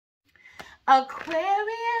Aquarius.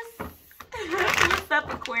 What's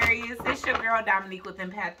up, Aquarius? It's your girl Dominique with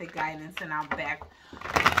Empathic Guidance, and I'm back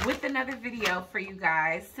with another video for you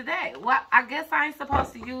guys today. Well, I guess I ain't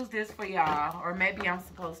supposed to use this for y'all, or maybe I'm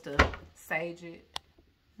supposed to sage it.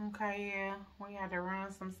 Okay, yeah, we had to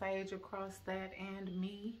run some sage across that and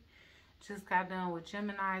me. Just got done with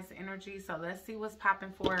Gemini's energy, so let's see what's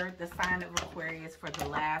popping for the sign of Aquarius for the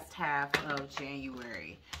last half of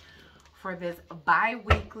January for this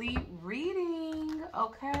bi-weekly reading.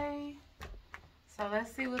 Okay, so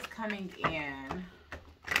let's see what's coming in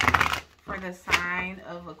for the sign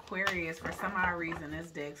of Aquarius. For some odd reason,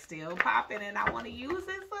 this deck's still popping, and I want to use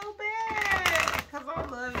it so bad because I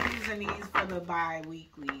love using these for the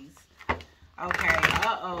bi-weeklies. Okay,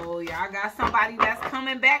 uh-oh, y'all got somebody that's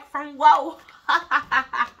coming back from whoa.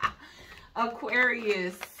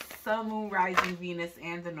 Aquarius, Sun, Moon, Rising, Venus,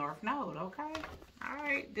 and the North Node. Okay, all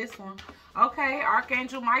right, this one. Okay,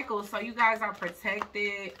 Archangel Michael. So you guys are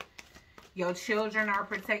protected. Your children are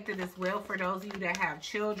protected as well, for those of you that have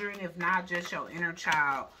children. If not, just your inner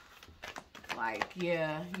child. Like,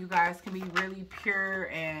 yeah, you guys can be really pure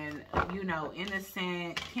and, you know,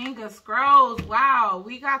 innocent. King of Scrolls. Wow,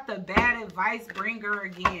 we got the bad advice bringer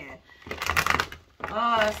again.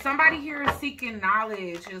 Somebody here is seeking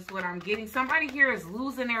knowledge is what I'm getting. Somebody here is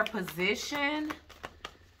losing their position.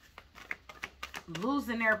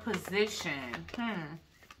 Losing their position.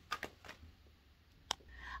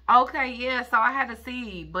 Okay, yeah, so I had to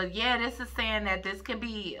see. But yeah, this is saying that this can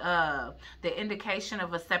be the indication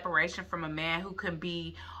of a separation from a man who can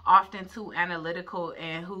be often too analytical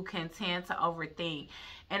and who can tend to overthink.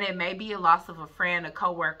 And it may be a loss of a friend, a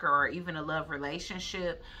coworker, or even a love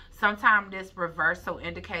relationship. Sometimes this reversal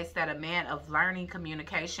indicates that a man of learning,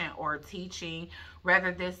 communication, or teaching,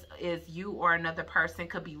 whether this is you or another person,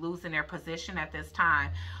 could be losing their position at this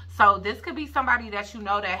time. So this could be somebody that you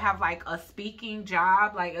know that have like a speaking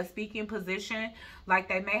job, like a speaking position. Like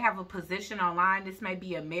they may have a position online. This may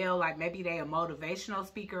be a male, like maybe they a motivational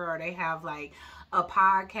speaker, or they have like a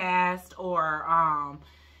podcast, or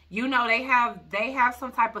you know, they have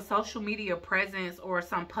some type of social media presence or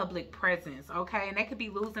some public presence, okay? And they could be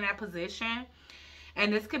losing that position.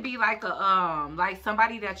 And this could be like a like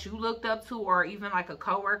somebody that you looked up to, or even like a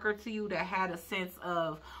coworker to you that had a sense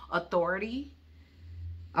of authority.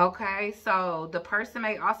 Okay, so the person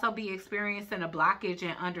may also be experiencing a blockage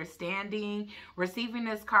in understanding. Receiving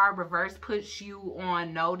this card reverse puts you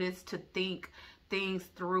on notice to think things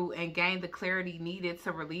through and gain the clarity needed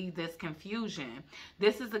to relieve this confusion.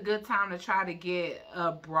 This is a good time to try to get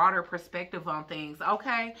a broader perspective on things.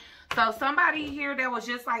 Okay, so somebody here that was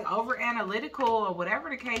just like over analytical or whatever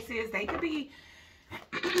the case is, they could be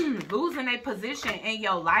losing a position in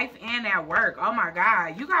your life and at work. Oh my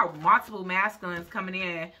God, you got multiple masculines coming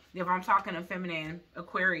in. If I'm talking to feminine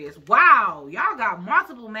Aquarius, wow, y'all got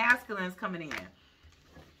multiple masculines coming in.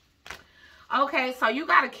 Okay, so you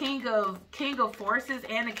got a king of forces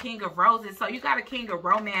and a king of roses. So you got a king of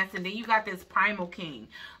romance, and then you got this primal king.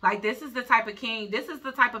 Like, this is the type of king, this is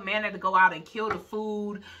the type of man that to go out and kill the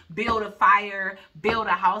food, build a fire, build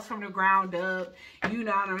a house from the ground up. You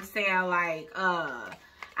know what I'm saying? Like,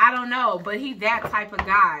 I don't know, but he's that type of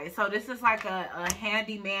guy. So this is like a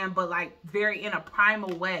handyman, but like very in a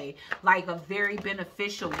primal way, like a very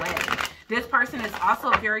beneficial way. This person is also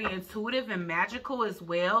very intuitive and magical as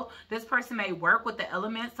well. This person may work with the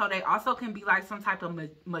elements, so they also can be like some type of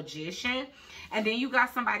magician. And then you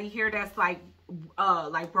got somebody here that's like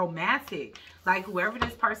romantic. Like whoever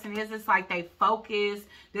this person is, it's like they focus.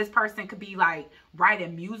 This person could be like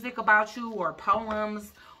writing music about you, or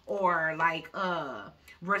poems, or like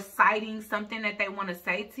reciting something that they want to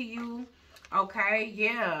say to you. Okay,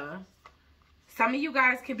 yeah. Some of you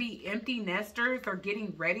guys could be empty nesters or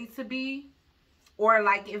getting ready to be. Or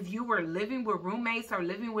like if you were living with roommates or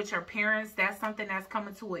living with your parents, that's something that's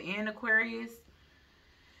coming to an end, Aquarius.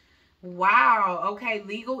 Wow. Okay,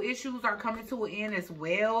 legal issues are coming to an end as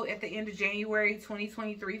well at the end of January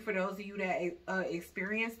 2023 for those of you that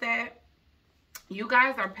experienced that. You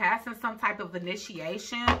guys are passing some type of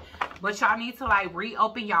initiation, but y'all need to like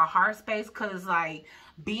reopen your heart space, because like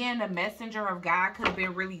being a messenger of God could have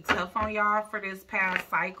been really tough on y'all for this past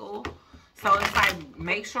cycle. So it's like,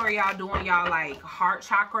 make sure y'all doing y'all like heart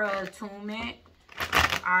chakra attunement.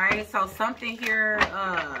 All right, so something here,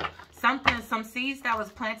 some seeds that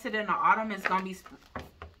was planted in the autumn is gonna be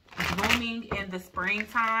blooming in the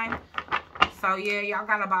springtime. So yeah, y'all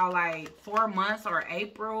got about like 4 months or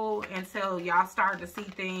April until y'all start to see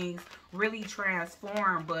things really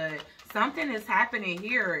transform. But something is happening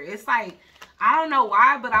here. It's like, I don't know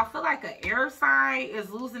why, but I feel like an air sign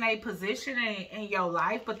is losing a position in your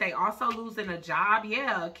life, but they also losing a job.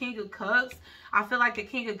 Yeah, King of Cups. I feel like the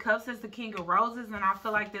King of Cups is the King of Roses, and I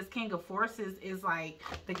feel like this King of Forces is like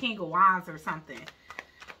the King of Wands or something.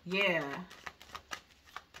 Yeah.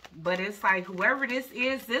 But it's like whoever this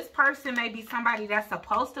is, this person may be somebody that's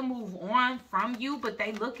supposed to move on from you, but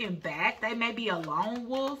they looking back. They may be a lone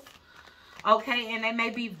wolf. Okay, and they may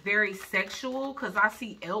be very sexual, because I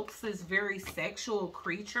see elks as very sexual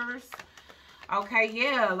creatures. Okay,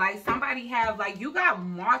 yeah, like somebody have, like, you got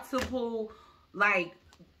multiple, like,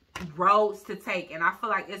 roads to take, and I feel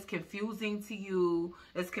like it's confusing to you.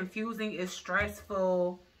 It's confusing, it's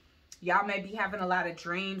stressful. Y'all may be having a lot of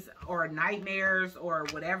dreams or nightmares or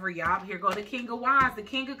whatever. Y'all, here go the King of Wands, the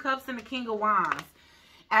King of Cups and the King of Wands.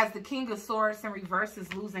 As the King of Swords in reverse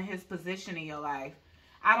is losing his position in your life.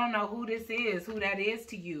 I don't know who this is, who that is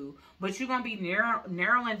to you. But you're going to be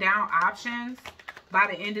narrowing down options. By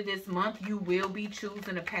the end of this month, you will be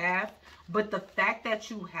choosing a path. But the fact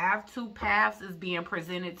that you have two paths is being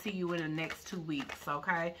presented to you in the next 2 weeks,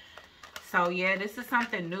 okay? So, yeah, this is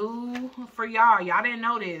something new for y'all. Y'all didn't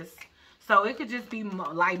know this. So, it could just be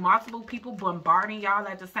like multiple people bombarding y'all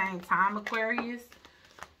at the same time, Aquarius.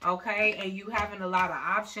 Okay? And you having a lot of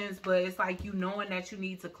options, but it's like you knowing that you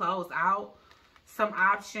need to close out some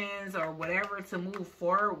options or whatever to move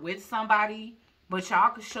forward with somebody, but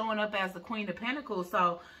y'all showing up as the Queen of Pentacles.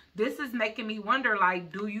 So this is making me wonder,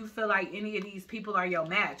 like, do you feel like any of these people are your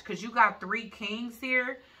match? Because you got 3 kings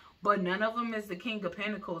here, but none of them is the King of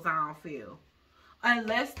Pentacles, I don't feel.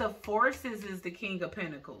 Unless the Forces is the King of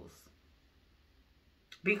Pentacles.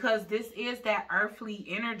 Because this is that earthly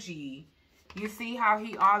energy. You see how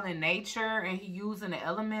he all in nature and he using the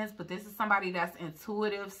elements, but this is somebody that's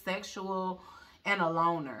intuitive, sexual, and a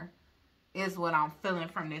loner is what I'm feeling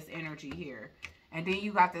from this energy here. And then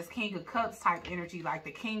you got this King of Cups type energy, like the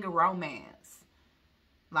King of Romance.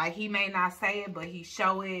 Like, he may not say it, but he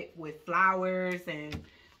show it with flowers and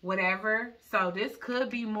whatever. So this could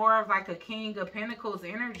be more of like a King of Pentacles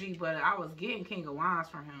energy, but I was getting King of Wands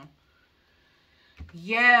from him.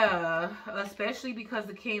 Yeah, especially because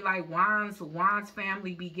the King, like, Wands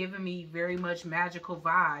family be giving me very much magical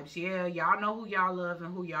vibes. Yeah, y'all know who y'all love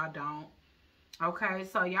and who y'all don't. Okay,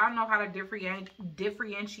 so y'all know how to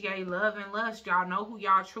differentiate love and lust. Y'all know who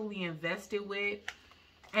y'all truly invested with.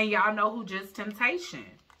 And y'all know who just temptation.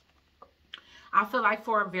 I feel like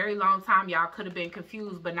for a very long time, y'all could have been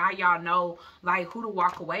confused. But now y'all know, like, who to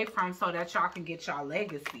walk away from so that y'all can get y'all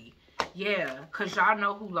legacy. Yeah, because y'all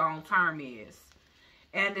know who long term is.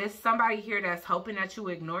 And there's somebody here that's hoping that you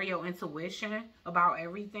ignore your intuition about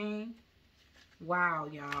everything. Wow,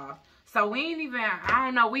 y'all. So we ain't even, I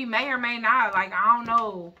don't know, we may or may not, like, I don't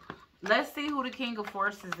know. Let's see who the King of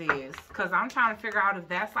Forces is. Because I'm trying to figure out if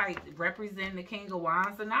that's, like, representing the King of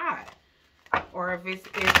Wands or not. Or if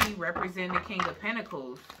he representing the King of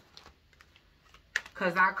Pentacles.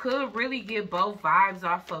 Because I could really get both vibes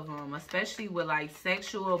off of him. Especially with, like,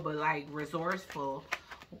 sexual but, like, resourceful.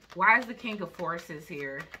 Why is the King of Forces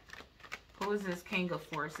here? Who is this King of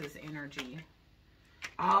Forces energy?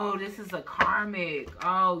 Oh, this is a karmic.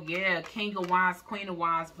 Oh, yeah. King of Wands, Queen of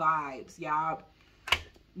Wands vibes, y'all.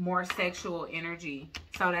 More sexual energy.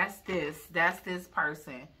 So that's this. That's this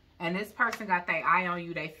person. And this person got their eye on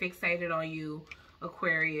you. They fixated on you,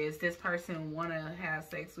 Aquarius. This person want to have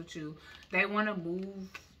sex with you. They want to move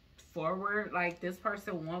forward. Like, this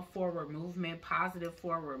person want forward movement, positive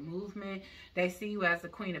forward movement. They see you as the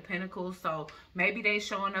Queen of Pentacles. So maybe they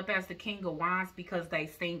showing up as the King of Wands because they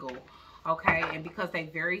single. Okay, and because they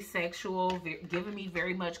very sexual, giving me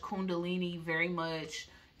very much Kundalini, very much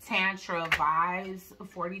Tantra vibes,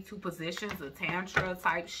 42 positions of Tantra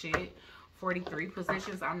type shit, 43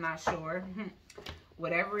 positions, I'm not sure.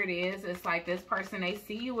 Whatever it is, it's like this person, they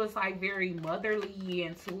see you as like very motherly,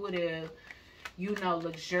 intuitive, you know,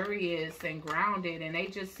 luxurious and grounded, and they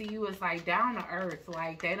just see you as like down to earth.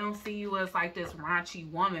 Like, they don't see you as like this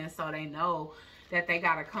raunchy woman, so they know that they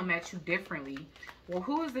got to come at you differently. Well,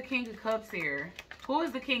 who is the King of Cups here? Who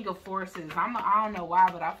is the King of Forces? I don't know why,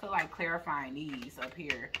 but I feel like clarifying these up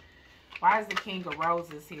here. Why is the King of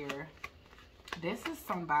Roses here? This is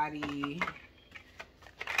somebody.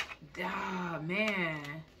 Ah, man.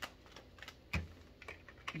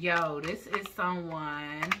 Yo, this is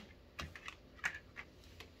someone.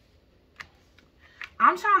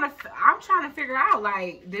 I'm trying to figure out,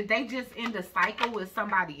 like, did they just end a cycle with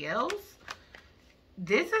somebody else?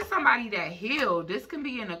 This is somebody that healed. This can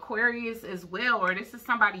be an Aquarius as well, or this is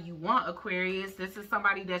somebody you want, Aquarius. This is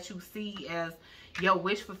somebody that you see as your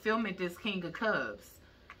wish fulfillment, this King of Cups.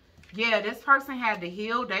 Yeah, this person had to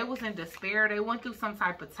heal. They was in despair. They went through some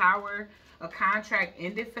type of tower. A contract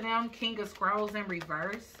ended for them. King of Scrolls in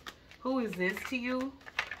reverse. Who is this to you?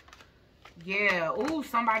 Yeah. Ooh,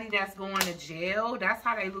 somebody that's going to jail. That's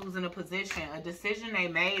how they losing a position. A decision they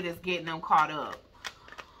made is getting them caught up.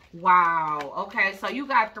 Wow. Okay, so you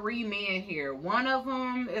got 3 men here. One of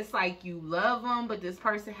them, it's like you love them, but this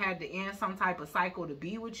person had to end some type of cycle to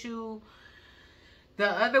be with you. The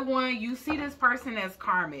other one, you see this person as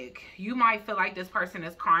karmic. You might feel like this person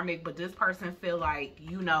is karmic, but this person feel like,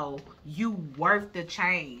 you know, you worth the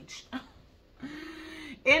change.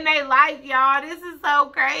 In their life, y'all, this is so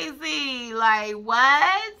crazy. Like,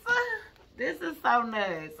 what? This is so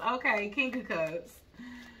nuts. Okay, King of Cups.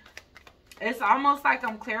 It's almost like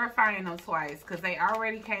I'm clarifying them twice because they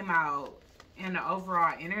already came out in the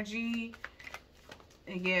overall energy.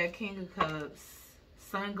 And yeah, King of Cups.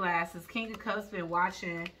 Sunglasses. King of Cups been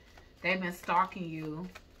watching. They've been stalking you.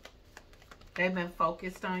 They've been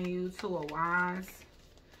focused on you. 2 of Wands.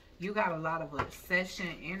 You got a lot of obsession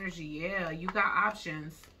energy. Yeah, you got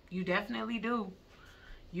options. You definitely do.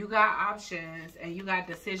 You got options and you got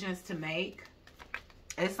decisions to make.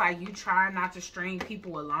 It's like you try not to string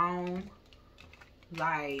people along.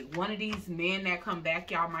 Like, one of these men that come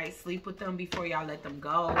back, y'all might sleep with them before y'all let them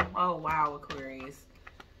go. Oh, wow, Aquarius.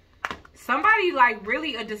 Somebody, like,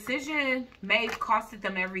 really, a decision made costed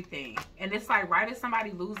them everything. And it's like, right as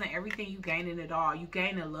somebody losing everything, you gaining it all. You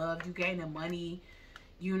gaining love. You gaining money.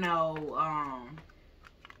 You know,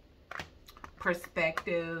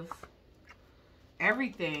 perspective.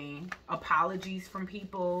 Everything. Apologies from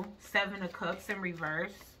people. 7 of Cups in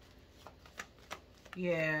reverse.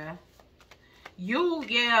 Yeah.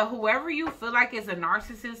 Whoever you feel like is a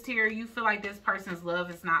narcissist here, you feel like this person's love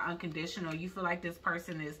is not unconditional. You feel like this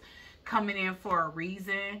person is coming in for a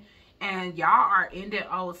reason. And y'all are ending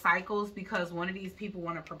old cycles because one of these people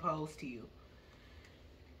want to propose to you.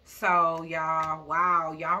 So, y'all,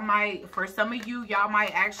 wow. Y'all might, for some of you, y'all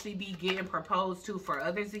might actually be getting proposed to. For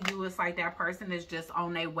others of you, it's like that person is just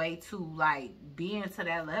on their way to, like, being to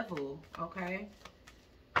that level. Okay?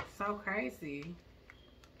 So crazy.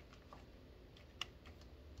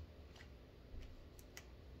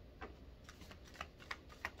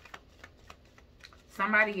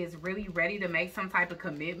 Somebody is really ready to make some type of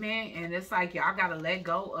commitment, and it's like y'all gotta let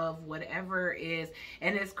go of whatever is.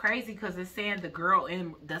 And it's crazy because it's saying the girl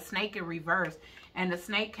in the snake in reverse, and the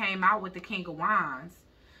snake came out with the King of Wands.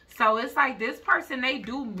 So it's like this person, they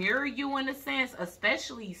do mirror you in a sense,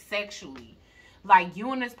 especially sexually. Like,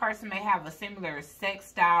 you and this person may have a similar sex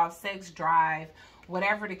style, sex drive,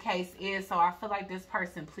 whatever the case is. So I feel like this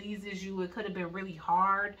person pleases you. It could have been really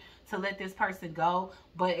hard to let this person go,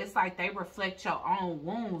 but it's like they reflect your own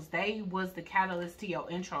wounds. They was the catalyst to your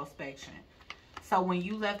introspection. So when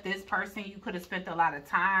you left this person, you could have spent a lot of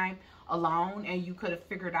time alone, and you could have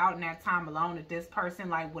figured out in that time alone that this person,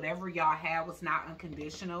 like, whatever y'all had was not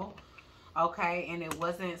unconditional. Okay, and it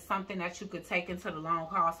wasn't something that you could take into the long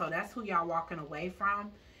haul. So that's who y'all walking away from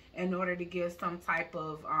in order to give some type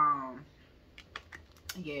of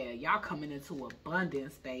yeah, y'all coming into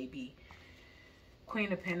abundance, baby.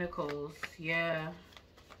 Queen of Pentacles. Yeah,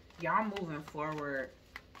 y'all moving forward.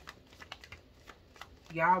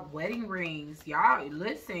 Y'all wedding rings. Y'all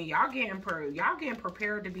listen, y'all getting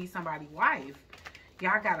prepared to be somebody's wife.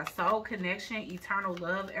 Y'all got a soul connection, eternal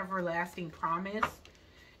love, everlasting promise.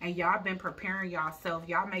 And y'all been preparing yourself.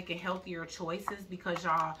 Y'all making healthier choices because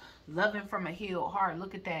y'all loving from a healed heart.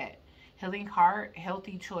 Look at that. Healing heart,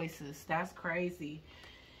 healthy choices. That's crazy.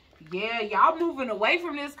 Yeah, y'all moving away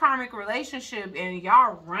from this karmic relationship and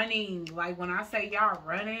y'all running. Like, when I say y'all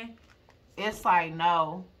running, it's like,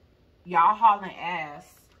 no. Y'all hauling ass.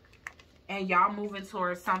 And y'all moving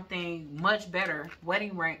towards something much better.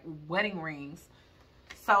 Wedding rings.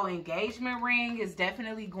 So engagement ring is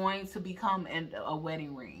definitely going to become a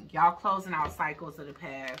wedding ring. Y'all closing out cycles of the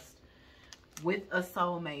past with a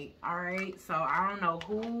soulmate. All right. So I don't know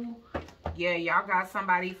who. Yeah, y'all got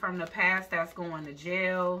somebody from the past that's going to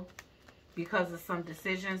jail because of some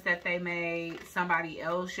decisions that they made. Somebody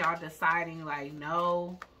else, y'all deciding like,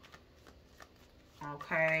 no.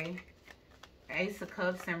 Okay. Ace of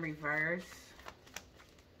Cups in reverse.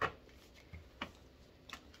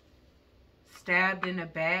 Stabbed in the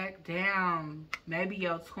back. Damn. Maybe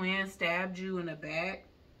your twin stabbed you in the back.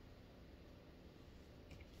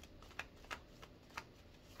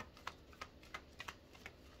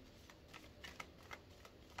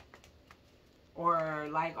 Or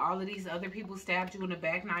like all of these other people stabbed you in the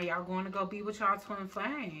back. Now y'all going to go be with y'all twin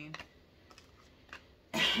flame.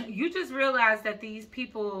 You just realize that these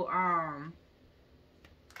people,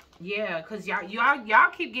 yeah, because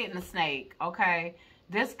y'all keep getting the snake, okay?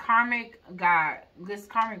 This karmic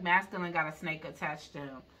masculine got a snake attached to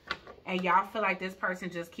him. And y'all feel like this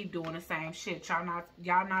person just keep doing the same shit.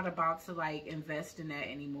 Y'all not about to like invest in that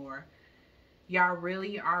anymore. Y'all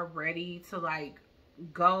really are ready to like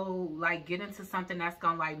go like get into something that's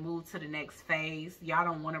gonna like move to the next phase. Y'all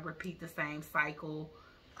don't want to repeat the same cycle.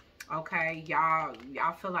 Okay, y'all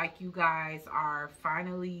feel like you guys are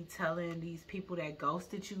finally telling these people that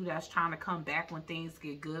ghosted you, that's trying to come back when things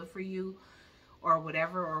get good for you or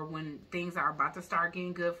whatever, or when things are about to start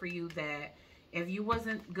getting good for you, that if you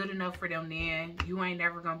wasn't good enough for them then, you ain't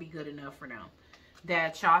never gonna be good enough for them.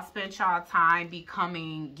 That y'all spent y'all time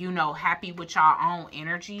becoming, you know, happy with y'all own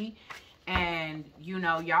energy, and you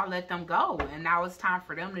know, y'all let them go, and now it's time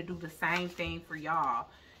for them to do the same thing for y'all.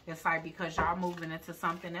 It's like, because y'all moving into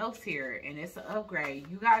something else here, and it's an upgrade.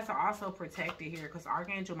 You guys are also protected here because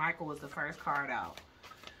Archangel Michael was the first card out.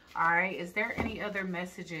 All right, is there any other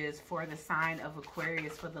messages for the sign of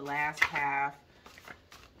Aquarius for the last half?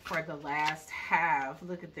 For the last half,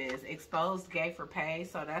 look at this. Exposed, gay for pay.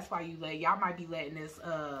 So that's why y'all might be letting this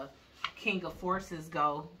King of Forces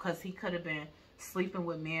go, because he could have been sleeping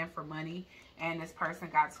with men for money, and this person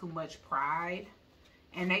got too much pride,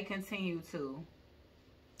 and they continue to.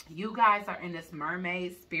 You guys are in this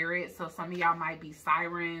mermaid spirit, so some of y'all might be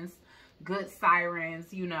sirens, good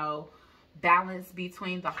sirens, you know, balance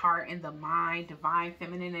between the heart and the mind, divine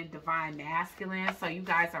feminine and divine masculine. So you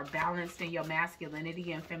guys are balanced in your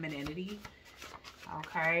masculinity and femininity.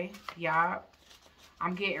 Okay, y'all.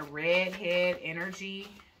 I'm getting redhead energy,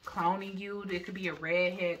 cloning you. There could be a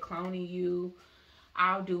redhead cloning you.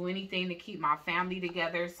 I'll do anything to keep my family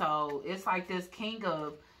together. So it's like this King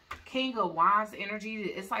of Wands energy.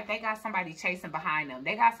 It's like they got somebody chasing behind them.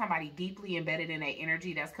 They got somebody deeply embedded in their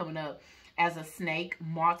energy that's coming up as a snake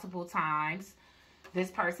multiple times. This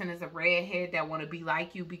person is a redhead that want to be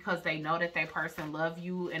like you because they know that their person love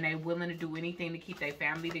you and they willing to do anything to keep their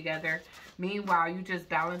family together. Meanwhile, you just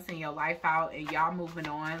balancing your life out and y'all moving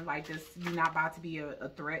on. Like this, you're not about to be a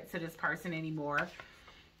threat to this person anymore.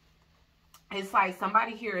 It's like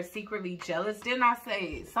somebody here is secretly jealous. Didn't I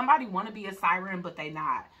say somebody want to be a siren, but they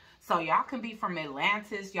not? So y'all can be from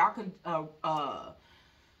Atlantis. Y'all can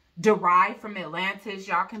derive from Atlantis.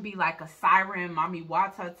 Y'all can be like a siren, Mami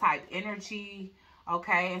Wata type energy.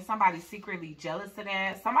 Okay, and somebody's secretly jealous of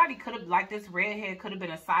that. Somebody could have, like this redhead could have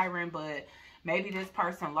been a siren, but maybe this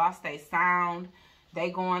person lost their sound.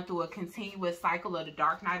 They going through a continuous cycle of the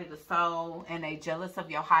dark night of the soul, and they jealous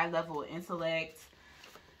of your high level of intellect.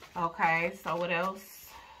 Okay, so what else?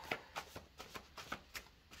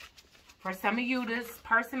 For some of you, this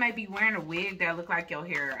person may be wearing a wig that look like your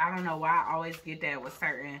hair. I don't know why I always get that with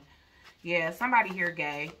certain. Yeah, somebody here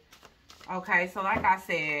gay. Okay, so like I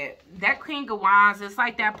said, that King of Wands, it's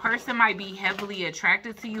like that person might be heavily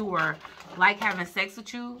attracted to you or like having sex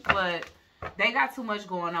with you, but they got too much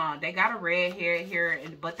going on. They got a red hair here,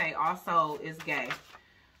 but they also is gay.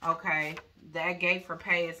 Okay, that gay for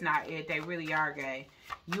pay is not it. They really are gay.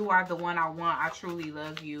 You are the one I want. I truly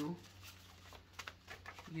love you.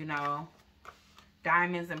 You know,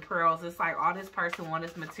 diamonds and pearls. It's like all this person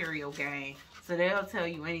wants is material gain. So they'll tell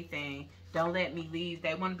you anything. Don't let me leave.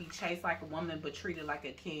 They want to be chased like a woman, but treated like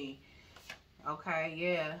a king. Okay,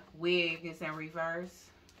 yeah. Wig is in reverse.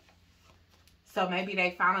 So maybe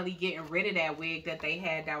they finally getting rid of that wig that they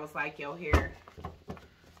had that was like your hair.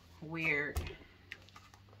 Weird.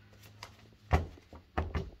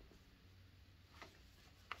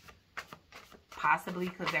 Possibly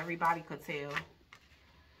because everybody could tell.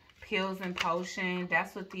 Pills and potion.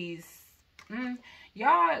 That's what these...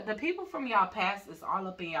 y'all, the people from y'all past is all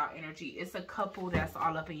up in y'all energy. It's a couple that's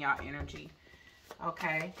all up in y'all energy.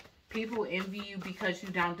 Okay? People envy you because you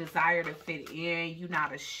don't desire to fit in. You're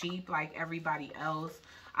not a sheep like everybody else.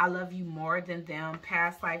 I love you more than them.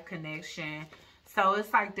 Past life connection. So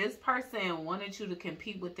it's like this person wanted you to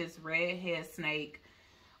compete with this redhead snake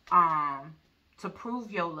to prove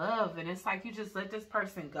your love. And it's like you just let this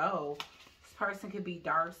person go. This person could be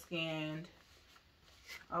dark skinned.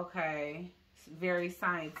 Okay. Very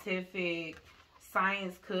scientific.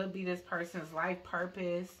 Science could be this person's life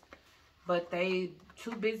purpose, but they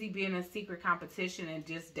too busy being in secret competition and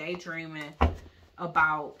just daydreaming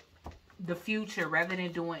about the future rather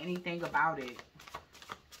than doing anything about it.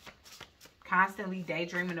 Constantly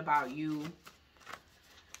daydreaming about you.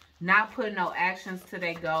 Not putting no actions to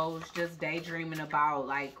their goals, just daydreaming about,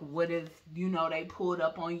 like, what if, you know, they pulled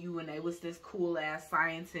up on you and they was this cool-ass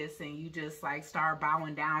scientist and you just, like, start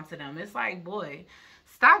bowing down to them. It's like, boy,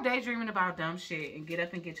 stop daydreaming about dumb shit and get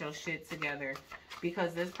up and get your shit together,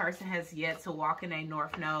 because this person has yet to walk in a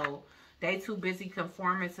North Node. They too busy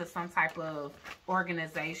conforming to some type of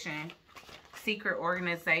organization. secret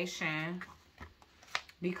organization,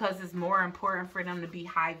 because it's more important for them to be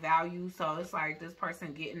high value. So it's like this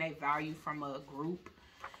person getting a value from a group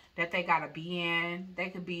that they gotta be in. They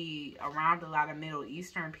could be around a lot of Middle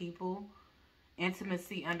Eastern people.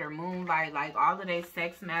 Intimacy under moonlight, like all of their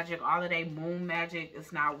sex magic, all of their moon magic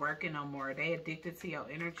is not working no more. They addicted to your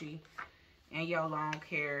energy and your long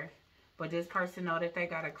care. But this person know that they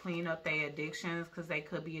gotta clean up their addictions, because they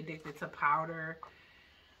could be addicted to powder.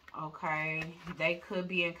 Okay, they could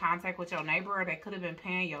be in contact with your neighbor, or they could have been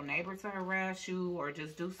paying your neighbor to harass you or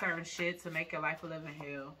just do certain shit to make your life a living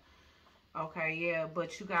hell. Okay, yeah,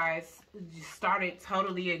 but you guys started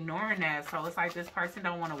totally ignoring that. So it's like this person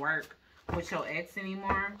don't want to work with your ex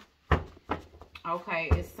anymore. Okay,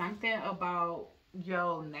 it's something about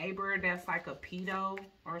your neighbor that's like a pedo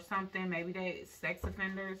or something. Maybe they sex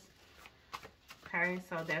offenders. Okay,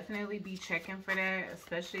 so definitely be checking for that,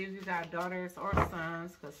 especially if you got daughters or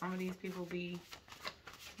sons, because some of these people be,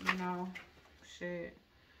 you know, shit.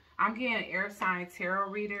 I'm getting air sign tarot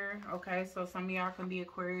reader. Okay, so some of y'all can be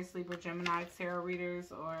Aquarius, Libra, Gemini tarot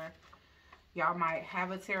readers, or y'all might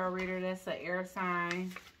have a tarot reader that's an air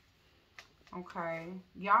sign. Okay,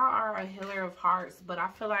 y'all are a healer of hearts, but I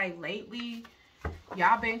feel like lately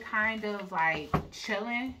y'all been kind of like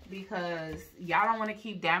chilling, because y'all don't want to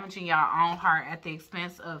keep damaging y'all own heart at the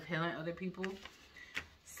expense of healing other people.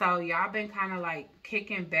 So y'all been kind of like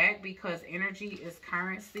kicking back, because energy is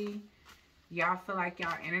currency. Y'all feel like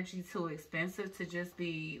y'all energy too expensive to just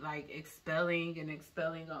be like expelling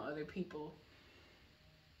on other people.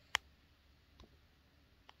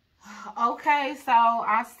 Okay, so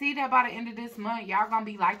I see that by the end of this month, y'all gonna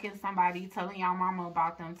be liking somebody, telling y'all mama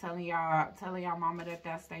about them, telling y'all mama that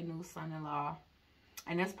that's their new son-in-law.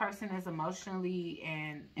 And this person is emotionally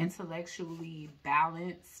and intellectually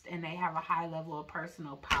balanced, and they have a high level of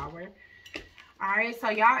personal power. All right, so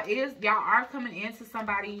y'all are coming into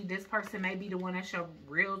somebody. This person may be the one that's your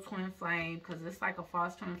real twin flame, because it's like a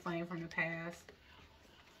false twin flame from the past.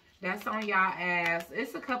 That's on y'all ass.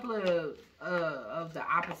 It's a couple of the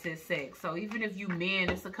opposite sex. So even if you men,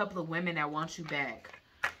 it's a couple of women that want you back.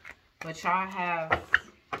 But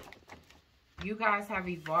you guys have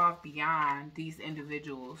evolved beyond these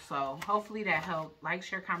individuals. So hopefully that helped. Like,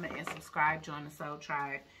 share, comment, and subscribe. Join the Soul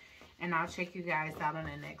Tribe. And I'll check you guys out on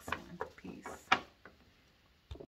the next one. Peace.